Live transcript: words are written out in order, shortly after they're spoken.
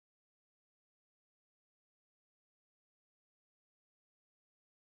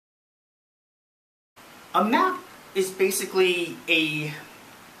A map is basically a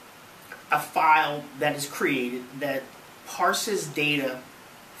file that is created that parses data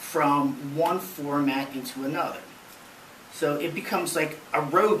from one format into another. So it becomes like a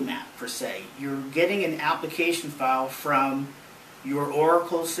roadmap per se. You're getting an application file from your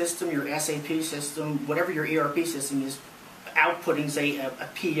Oracle system, your SAP system, whatever your ERP system is, outputting, say, a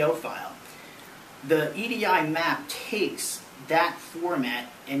PO file. The EDI map takes that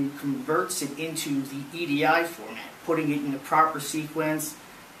format and converts it into the EDI format, putting it in the proper sequence,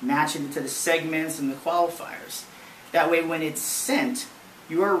 matching it to the segments and the qualifiers. That way when it's sent,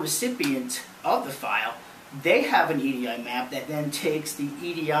 your recipient of the file, they have an EDI map that then takes the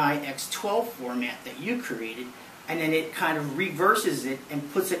EDI X12 format that you created, and then it kind of reverses it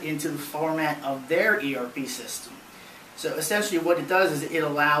and puts it into the format of their ERP system. So essentially what it does is it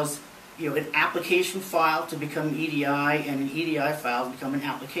allows an application file to become EDI and an EDI file to become an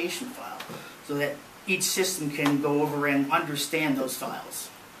application file, so that each system can go over and understand those files.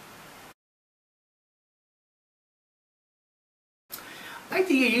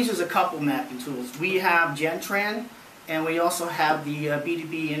 IDEA uses a couple mapping tools. We have Gentran, and we also have the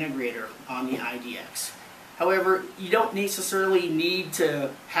B2B integrator on the IDX. However, you don't necessarily need to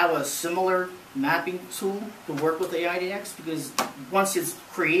have a similar mapping tool to work with the IDX, because once it's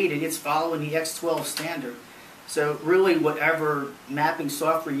created, it's following the X12 standard. So really whatever mapping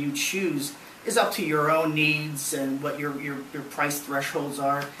software you choose is up to your own needs and what your price thresholds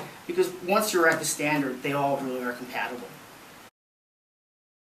are, because once you're at the standard, they all really are compatible.